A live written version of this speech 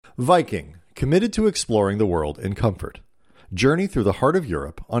Viking, committed to exploring the world in comfort. Journey through the heart of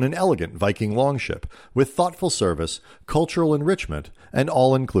Europe on an elegant Viking longship with thoughtful service, cultural enrichment, and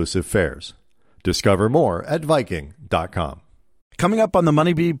all-inclusive fares. Discover more at Viking.com. Coming up on the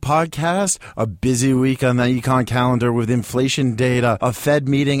MoneyBeat podcast, a busy week on the econ calendar with inflation data, a Fed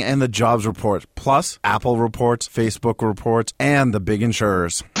meeting, and the jobs report, plus Apple reports, Facebook reports, and the big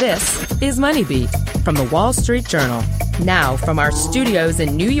insurers. This is MoneyBeat from the Wall Street Journal. Now, from our studios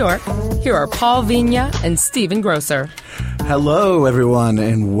in New York, here are Paul Vigna and Stephen Grocer. Hello, everyone,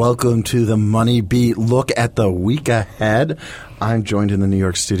 and welcome to the MoneyBeat look at the week ahead. I'm joined in the New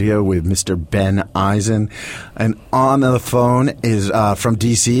York studio with Mr. Ben Eisen, and on the phone is from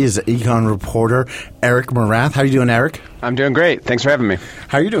D.C. is econ reporter Eric Morath. How are you doing, Eric? I'm doing great. Thanks for having me.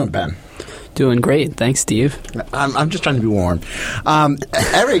 How are you doing, Ben? Doing great. Thanks, Steve. I'm just trying to be warm.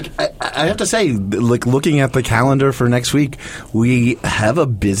 Eric, I have to say, like, looking at the calendar for next week, we have a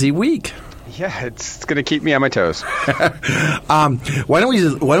busy week. Yeah, it's going to keep me on my toes. Why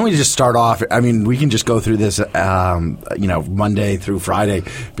don't we just start off? I mean, we can just go through this, Monday through Friday,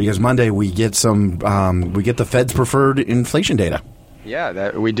 because Monday we get the Fed's preferred inflation data. Yeah,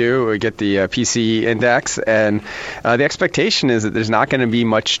 that we do. We get the PC index, and the expectation is that there's not going to be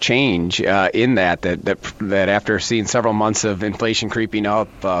much change in that after seeing several months of inflation creeping up,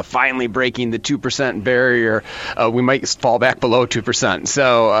 finally breaking the 2% barrier, we might fall back below 2%.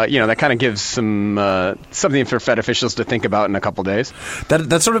 So, that kind of gives something for Fed officials to think about in a couple days.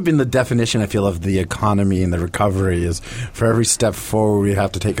 That's sort of been the definition, I feel, of the economy and the recovery is for every step forward, we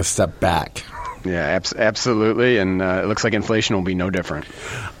have to take a step back. Yeah, absolutely, and it looks like inflation will be no different.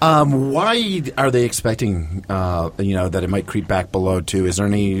 Why are they expecting, that it might creep back below 2? Is there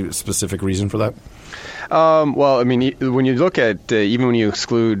any specific reason for that? Well, I mean, when you look at even when you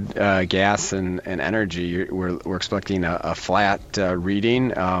exclude gas and energy, we're expecting a flat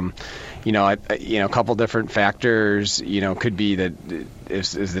reading. A couple different factors. Could be that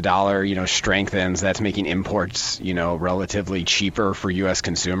as the dollar, strengthens, that's making imports, relatively cheaper for U.S.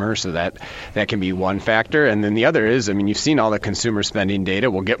 consumers. So that can be one factor. And then the other is, I mean, you've seen all the consumer spending data.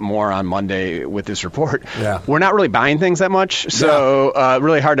 We'll get more on Monday with this report. Yeah. We're not really buying things that much, so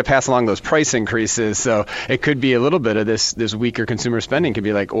really hard to pass along those price increases. So it could be a little bit of this weaker consumer spending could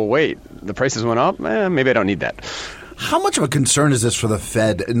be like, oh, wait, the prices went up? Maybe I don't need that. How much of a concern is this for the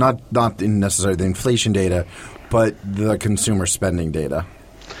Fed? Not in necessarily the inflation data, but the consumer spending data?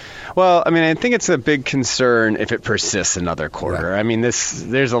 Well, I mean, I think it's a big concern if it persists another quarter. Yeah. I mean,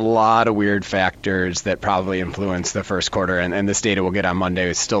 there's a lot of weird factors that probably influence the first quarter, and this data we'll get on Monday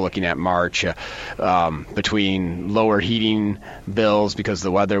is still looking at March, between lower heating bills because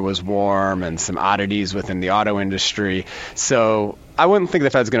the weather was warm and some oddities within the auto industry. So I wouldn't think the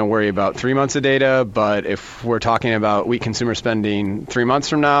Fed's going to worry about 3 months of data, but if we're talking about weak consumer spending 3 months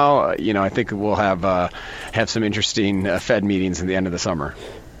from now, I think we'll have some interesting Fed meetings at the end of the summer.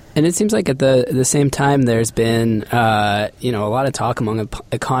 And it seems like at the same time, there's been a lot of talk among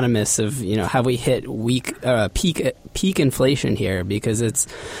economists of have we hit peak inflation here, because it's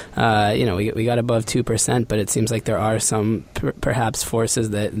we got above 2%, but it seems like there are some perhaps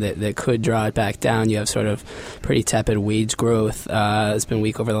forces that could draw it back down. You have sort of pretty tepid wage growth. It's been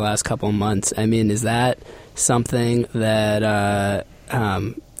weak over the last couple of months. I mean, is that something that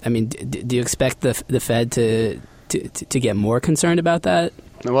do you expect the Fed to get more concerned about that?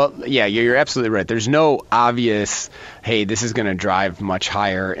 Well, yeah, you're absolutely right. There's no obvious, hey, this is going to drive much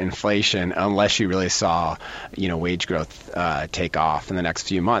higher inflation unless you really saw, wage growth take off in the next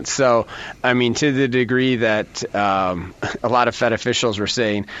few months. So, I mean, to the degree that a lot of Fed officials were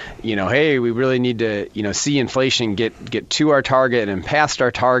saying, hey, we really need to, see inflation get to our target and past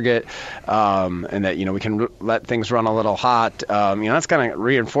our target, and that, we can let things run a little hot. That's going to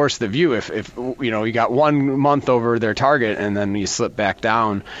reinforce the view if you got 1 month over their target and then you slip back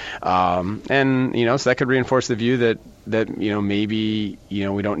down. So that could reinforce the view that maybe,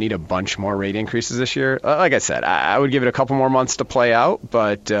 we don't need a bunch more rate increases this year. Like I said, I would give it a couple more months to play out,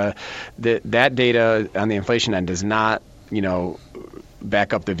 but that data on the inflation end does not,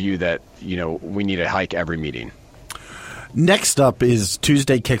 back up the view that, we need a hike every meeting. Next up is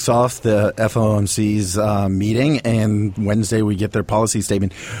Tuesday kicks off the FOMC's meeting, and Wednesday we get their policy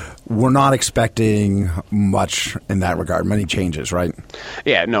statement. We're not expecting much in that regard, many changes, right?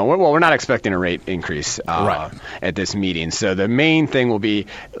 Yeah, no. We're not expecting a rate increase at this meeting. So the main thing will be,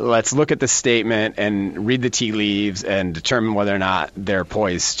 let's look at the statement and read the tea leaves and determine whether or not they're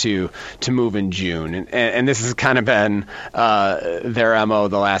poised to move in June. And this has kind of been their MO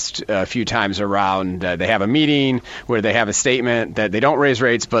the last few times around. They have a meeting where they have a statement that they don't raise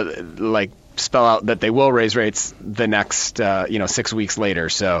rates, but like spell out that they will raise rates the next 6 weeks later.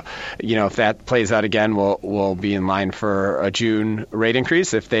 So, if that plays out again, we'll be in line for a June rate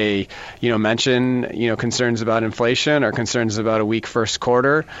increase. If they mention concerns about inflation or concerns about a weak first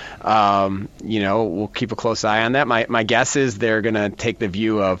quarter, we'll keep a close eye on that. My guess is they're going to take the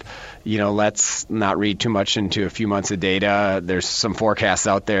view of, let's not read too much into a few months of data. There's some forecasts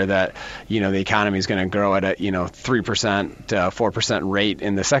out there that, the economy is going to grow at a, 3%, 4% rate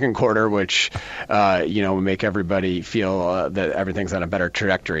in the second quarter, which, will make everybody feel that everything's on a better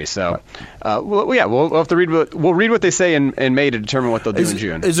trajectory. So, we'll have to read what they say in May to determine what they'll do in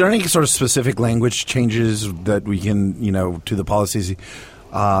June. Is there any sort of specific language changes that we can, to the policy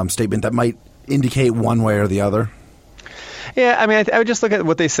statement that might indicate one way or the other? Yeah, I mean, I would just look at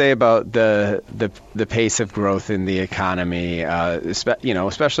what they say about the pace of growth in the economy,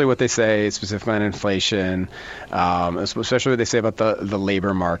 especially what they say specifically on inflation, especially what they say about the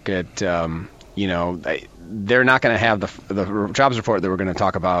labor market. They're not going to have the jobs report that we're going to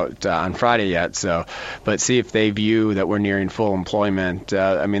talk about on Friday yet. But see if they view that we're nearing full employment.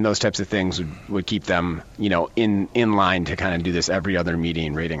 Those types of things would keep them, in line to kind of do this every other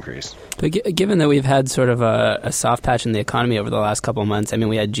meeting rate increase. But given that we've had sort of a soft patch in the economy over the last couple of months,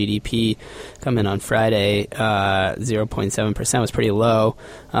 we had GDP come in on Friday, 0.7% was pretty low.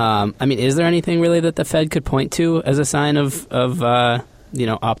 Is there anything really that the Fed could point to as a sign of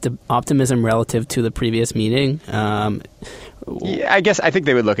optimism relative to the previous meeting? I think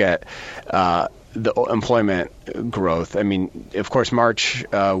they would look at the employment growth. Of course, March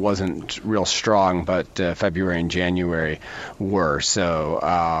wasn't real strong, but February and January were.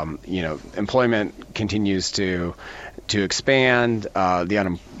 So, employment continues to expand. The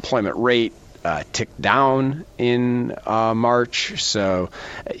unemployment rate ticked down in March. So,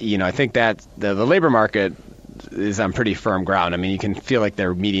 I think that the labor market is on pretty firm ground. You can feel like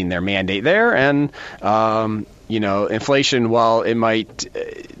they're meeting their mandate there, and inflation, while it might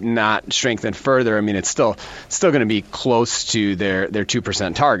not strengthen further, it's still going to be close to their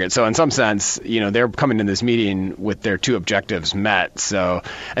 2% target. So in some sense, they're coming to this meeting with their two objectives met. So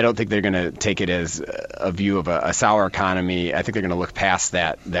I don't think they're going to take it as a view of a sour economy. I think they're going to look past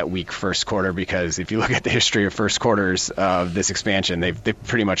that weak first quarter, because if you look at the history of first quarters of this expansion, they've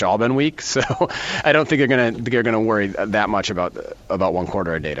pretty much all been weak. So I don't think they're going to worry that much about one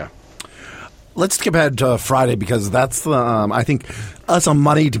quarter of data. Let's skip ahead to Friday, because that's, I think, us on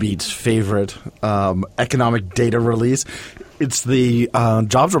Money Beat's favorite economic data release. It's the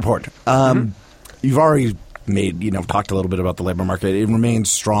jobs report. You've already talked a little bit about the labor market. It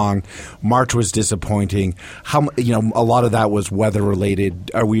remains strong. March was disappointing. A lot of that was weather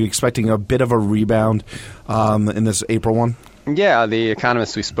related. Are we expecting a bit of a rebound in this April one? Yeah, the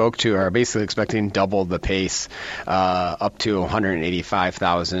economists we spoke to are basically expecting double the pace, up to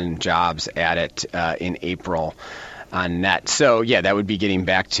 185,000 jobs added in April on net. So, yeah, that would be getting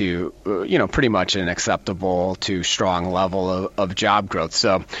back to, pretty much an acceptable to strong level of job growth.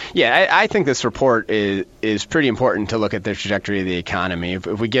 So, yeah, I think this report is pretty important to look at the trajectory of the economy. If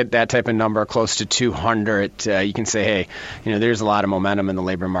we get that type of number close to 200, you can say, hey, there's a lot of momentum in the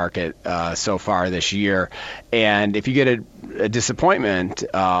labor market so far this year. And if you get a disappointment,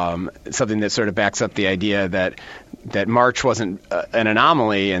 something that sort of backs up the idea that March wasn't an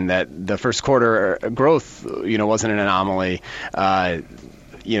anomaly and that the first quarter growth, wasn't an anomaly,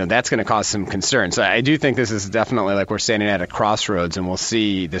 that's going to cause some concern. So I do think this is definitely like we're standing at a crossroads, and we'll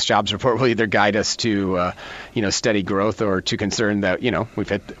see this jobs report will either guide us to, steady growth, or to concern that, we've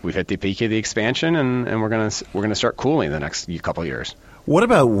hit the peak of the expansion and we're going to start cooling the next couple of years. What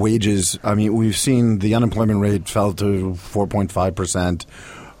about wages? We've seen the unemployment rate fell to 4.5%.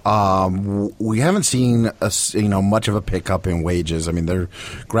 We haven't seen much of a pickup in wages. They're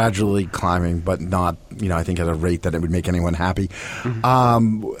gradually climbing, but not I think at a rate that it would make anyone happy.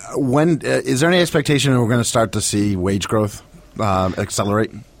 When is there any expectation that we're going to start to see wage growth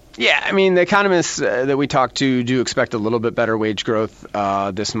accelerate? Yeah, the economists that we talked to do expect a little bit better wage growth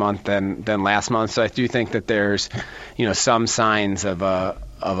this month than last month. So I do think that there's some signs of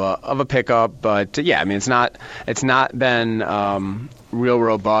a pickup, but yeah, it's not been real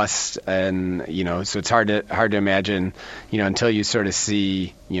robust, and so it's hard to imagine until you sort of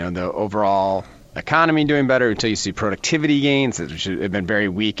see the overall economy doing better, until you see productivity gains, which have been very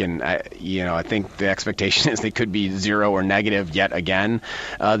weak, and I think the expectation is they could be zero or negative yet again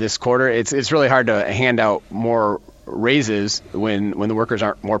this quarter. It's really hard to hand out more raises when the workers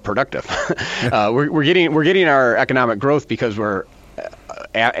aren't more productive. We're getting our economic growth because we're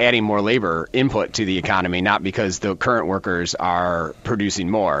adding more labor input to the economy, not because the current workers are producing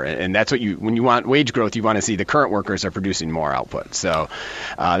more. And that's what when you want wage growth, you want to see the current workers are producing more output. So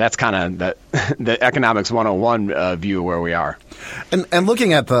that's kind of the economics 101 view of where we are. And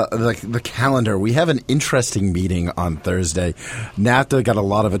looking at the calendar, we have an interesting meeting on Thursday. NAFTA got a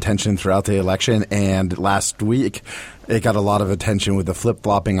lot of attention throughout the election, and last week it got a lot of attention with the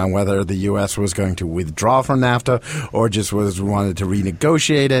flip-flopping on whether the U.S. was going to withdraw from NAFTA or just wanted to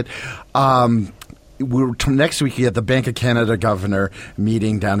renegotiate it. Next week, you get the Bank of Canada governor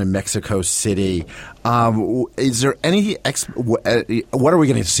meeting down in Mexico City. Is there any what are we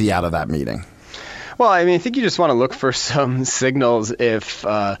going to see out of that meeting? Well, I mean, I think you just want to look for some signals if,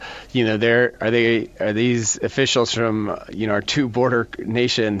 are these officials from, our two border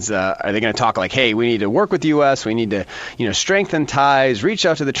nations, are they going to talk like, hey, we need to work with the U.S., we need to, strengthen ties, reach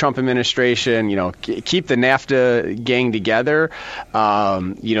out to the Trump administration, keep the NAFTA gang together.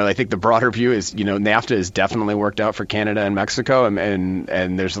 I think the broader view is, NAFTA has definitely worked out for Canada and Mexico, and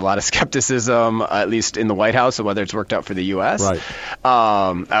there's a lot of skepticism, at least in the White House, of whether it's worked out for the U.S. Right.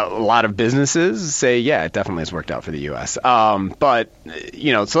 A lot of businesses say, yeah, it definitely has worked out for the U.S. But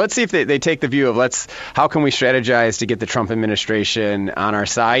so let's see if they take the view of how can we strategize to get the Trump administration on our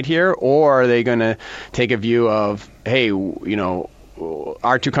side here, or are they going to take a view of, hey,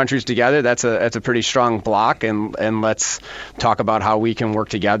 our two countries together, that's a pretty strong block, and let's talk about how we can work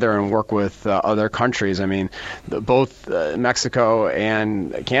together and work with other countries. I mean, both Mexico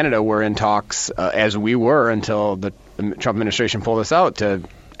and Canada were in talks, as we were until the Trump administration pulled us out, to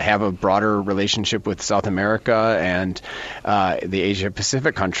have a broader relationship with South America and the Asia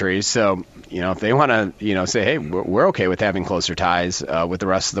Pacific countries. So, if they want to, say, hey, we're okay with having closer ties with the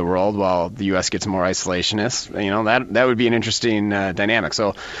rest of the world while the U.S. gets more isolationist, that would be an interesting dynamic.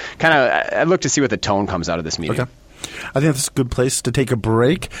 So I'd look to see what the tone comes out of this meeting. Okay. I think that's a good place to take a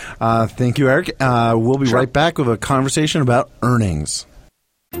break. Thank you, Eric. We'll be right back with a conversation about earnings.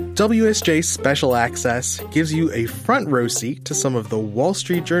 WSJ Special Access gives you a front row seat to some of the Wall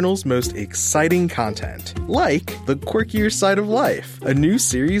Street Journal's most exciting content, like The Quirkier Side of Life, a new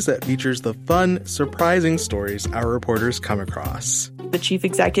series that features the fun, surprising stories our reporters come across. The chief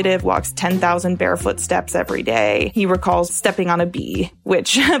executive walks 10,000 barefoot steps every day. He recalls stepping on a bee,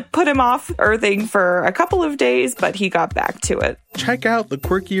 which put him off earthing for a couple of days, but he got back to it. Check out The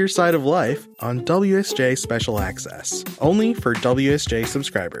Quirkier Side of Life on WSJ Special Access, only for WSJ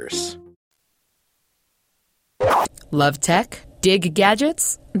subscribers. Love tech? Dig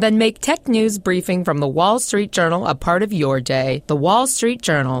gadgets? Then make tech news briefing from the Wall Street Journal a part of your day. The Wall Street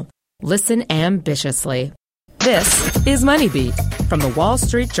Journal. Listen ambitiously. This is Money Beat from the Wall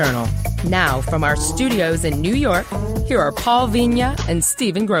Street Journal. Now, from our studios in New York, here are Paul Vigna and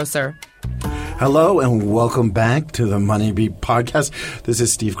Stephen Grocer. Hello and welcome back to the Money Beat podcast. This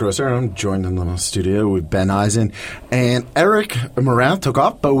is Steve Grocer. I'm joined in the studio with Ben Eisen, and Eric Morath took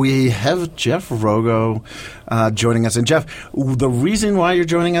off, but we have Jeff Rogo joining us. And Jeff, the reason why you're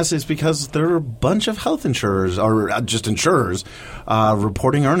joining us is because there are a bunch of health insurers, or just insurers,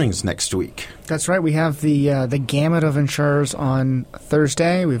 reporting earnings next week. That's right. We have the gamut of insurers on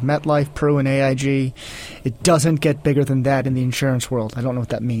Thursday. We have MetLife, Pru, and AIG. It doesn't get bigger than that in the insurance world. I don't know what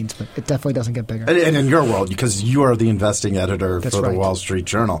that means, but it definitely doesn't get bigger. And in your world, because you are the investing editor for the Wall Street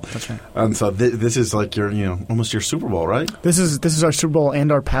Journal. That's right. And so this is like your, almost your Super Bowl, right? This is our Super Bowl and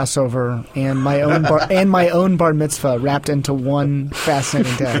our Passover and my own bar mitzvah wrapped into one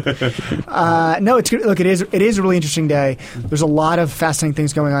fascinating day. No, it's good. Look, it is a really interesting day. There's a lot of fascinating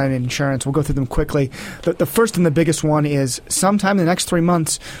things going on in insurance. We'll go through them quickly. The first and the biggest one is sometime in the next 3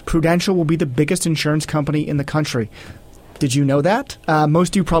 months, Prudential will be the biggest insurance company in the country. Did you know that? Most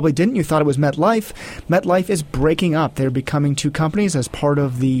of you probably didn't. You thought it was MetLife. MetLife is breaking up. They're becoming two companies as part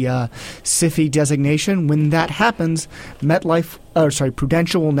of the SIFI designation. When that happens,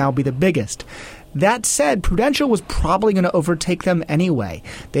 Prudential will now be the biggest. That said, Prudential was probably going to overtake them anyway.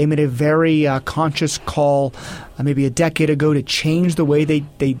 They made a very conscious call maybe a decade ago to change the way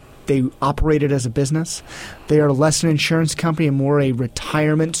they operated as a business. They are less an insurance company and more a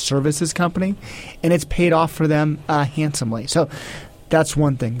retirement services company, and it's paid off for them handsomely. So that's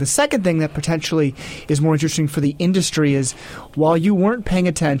one thing. The second thing that potentially is more interesting for the industry is while you weren't paying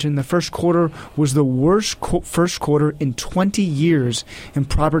attention, the first quarter was the worst first quarter in 20 years in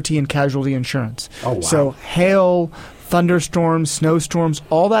property and casualty insurance. Oh, wow. So hail, thunderstorms, snowstorms,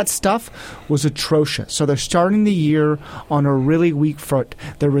 all that stuff was atrocious. So they're starting the year on a really weak foot.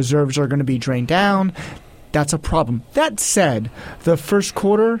 Their reserves are going to be drained down. That's a problem. That said, the first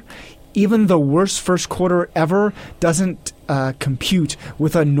quarter, even the worst first quarter ever, doesn't compute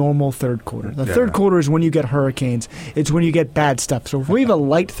with a normal third quarter. The third quarter is when you get hurricanes. It's when you get bad stuff. So if we have a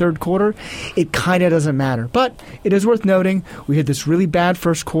light third quarter, it kind of doesn't matter. But it is worth noting we had this really bad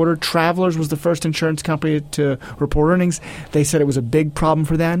first quarter. Travelers was the first insurance company to report earnings. They said it was a big problem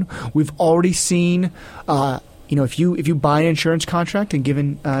for them. We've already seen if you buy an insurance contract, and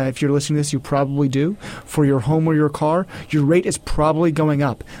given if you're listening to this, you probably do, for your home or your car, your rate is probably going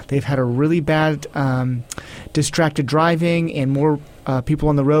up. They've had a really bad distracted driving, and more people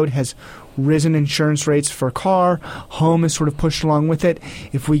on the road has risen insurance rates for car. Home is sort of pushed along with it.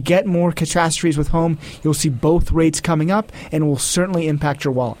 If we get more catastrophes with home, you'll see both rates coming up, and will certainly impact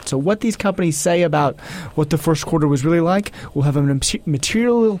your wallet. So what these companies say about what the first quarter was really like will have a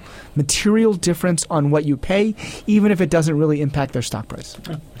material difference on what you pay, even if it doesn't really impact their stock price.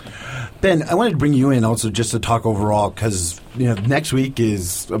 Ben, I wanted to bring you in also just to talk overall because next week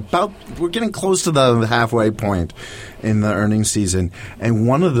is we're getting close to the halfway point in the earnings season, and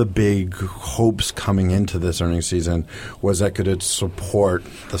one of the big hopes coming into this earnings season was that could it support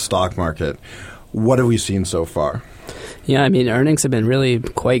the stock market. What have we seen so far? Yeah, I mean, earnings have been really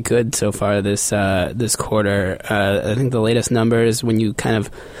quite good so far this quarter. I think the latest numbers, when you kind of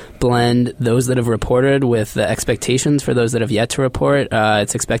blend those that have reported with the expectations for those that have yet to report,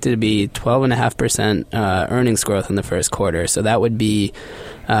 it's expected to be 12.5% earnings growth in the first quarter. So that would be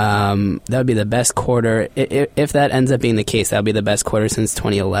the best quarter. If that ends up being the case, that would be the best quarter since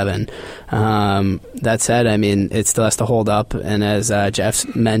 2011. That said, I mean, it still has to hold up. And as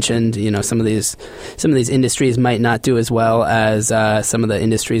Jeff mentioned, some of these industries might not do as well as some of the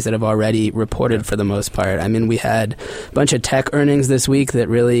industries that have already reported for the most part. I mean, we had a bunch of tech earnings this week that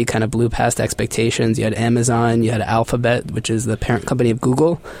really kind of blew past expectations. You had Amazon, you had Alphabet, which is the parent company of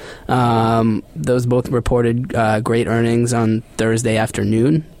Google. Those both reported great earnings on Thursday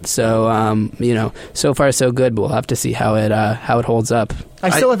afternoon. So, so far so good, but we'll have to see how it holds up. I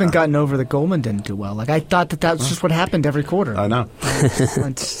still haven't gotten over that Goldman didn't do well. Like, I thought that was just what happened every quarter. I know.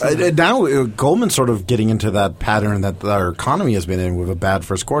 Now Goldman's sort of getting into that pattern that our economy has been in with a bad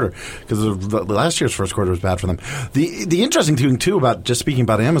first quarter, because last year's first quarter was bad for them. The interesting thing, too, about just speaking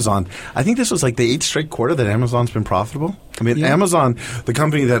about Amazon, I think this was like the 8th straight quarter that Amazon's been profitable. I mean, Amazon, the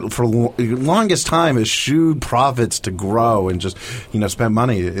company that for the longest time has shooed profits to grow and just, spend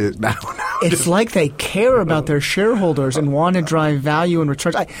money. It's like they care about their shareholders and want to drive value and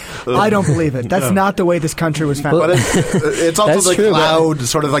returns. I don't believe it. That's not the way this country was founded. But it's also the cloud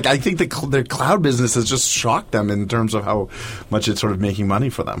sort of like, I think their cloud business has just shocked them in terms of how much it's sort of making money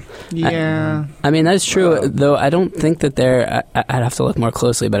for them. Yeah. I mean, that's true, though I don't think that I'd have to look more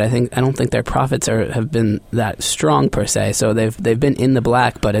closely, but I don't think their profits have been that strong per se. So they've been in the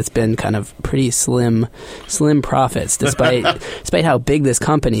black, but it's been kind of pretty slim profits, despite how big this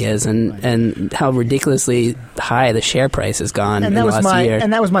company is and how ridiculously high the share price has gone in the last year.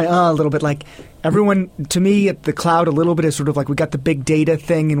 And that was my a little bit like everyone, to me, at the cloud a little bit is sort of like we got the big data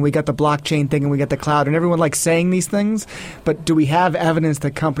thing and we got the blockchain thing and we got the cloud, and everyone likes saying these things, but do we have evidence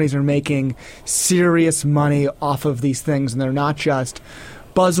that companies are making serious money off of these things and they're not just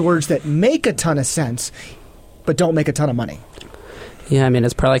buzzwords that make a ton of sense but don't make a ton of money? Yeah, I mean,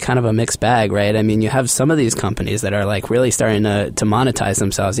 it's probably kind of a mixed bag, right? I mean, you have some of these companies that are like really starting to monetize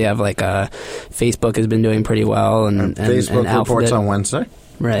themselves. You have like Facebook has been doing pretty well, and Facebook and reports on Wednesday.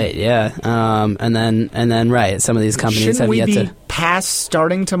 Right. Yeah. And then right. Some of these companies Shouldn't have we yet be to past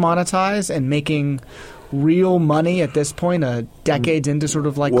starting to monetize and making real money at this point, decades into sort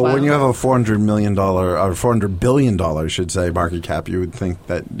of like cloud? When you have a $400 million or $400 billion, should say, market cap, you would think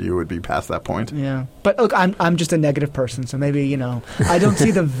that you would be past that point. Yeah, but look, I'm just a negative person, so maybe I don't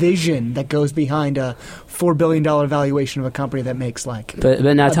see the vision that goes behind a $4 billion valuation of a company that makes like. But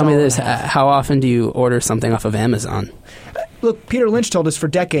now tell me this: how often do you order something off of Amazon? Look, Peter Lynch told us for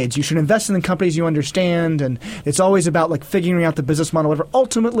decades you should invest in the companies you understand, and it's always about like figuring out the business model, whatever.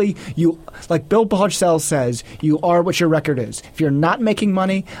 Ultimately, you, like Bill Parcells says, you are what your record is. If you're not making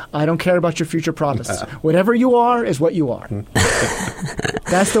money, I don't care about your future profits. Whatever you are is what you are.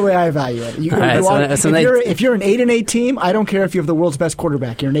 That's the way I evaluate it. If you're an 8-8 team, I don't care if you have the world's best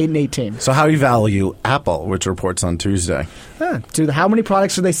quarterback. You're an 8-8 team. So how do you value Apple, which reports on Tuesday? How many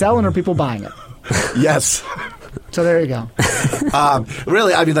products are they selling, or are people buying it? Yes. So there you go.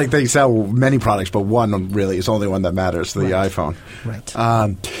 Really, I mean, like they sell many products, but one really is the only one that matters, the iPhone. Right.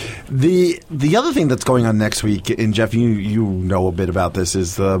 The other thing that's going on next week, and Jeff, you know a bit about this,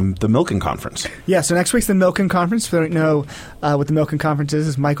 is the Milken Conference. Yeah, so next week's the Milken Conference. If you don't know what the Milken Conference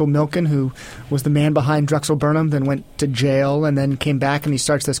is Michael Milken, who was the man behind Drexel Burnham, then went to jail and then came back, and he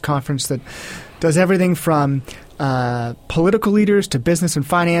starts this conference that does everything from political leaders to business and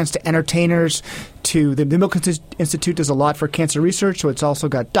finance to entertainers to the Milk Institute does a lot for cancer research, so it's also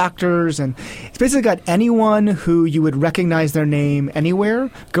got doctors, and it's basically got anyone who you would recognize their name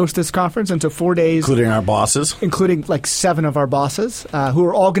anywhere goes to this conference. And so 4 days. Including our bosses. Including like 7 of our bosses, who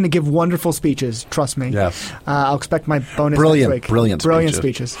are all going to give wonderful speeches, trust me. Yes. I'll expect my bonus Brilliant, next week. brilliant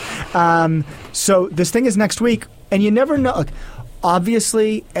speeches. So this thing is next week, and you never know. Look,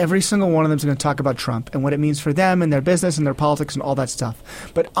 obviously, every single one of them is going to talk about Trump and what it means for them and their business and their politics and all that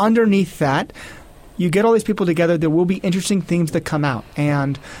stuff. But underneath that, you get all these people together, there will be interesting themes that come out.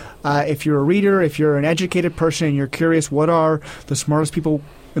 And if you're a reader, if you're an educated person and you're curious what are the smartest people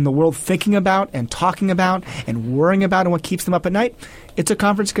in the world thinking about and talking about and worrying about and what keeps them up at night, it's a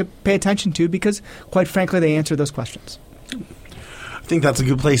conference to pay attention to because, quite frankly, they answer those questions. I think that's a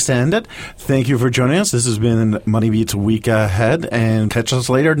good place to end it. Thank you for joining us. This has been Money Beats Week Ahead, and catch us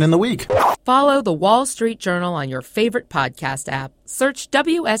later in the week. Follow the Wall Street Journal on your favorite podcast app. Search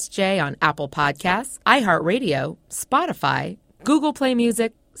WSJ on Apple Podcasts, iHeartRadio, Spotify, Google Play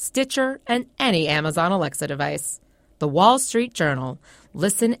Music, Stitcher, and any Amazon Alexa device. The Wall Street Journal.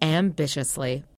 Listen ambitiously.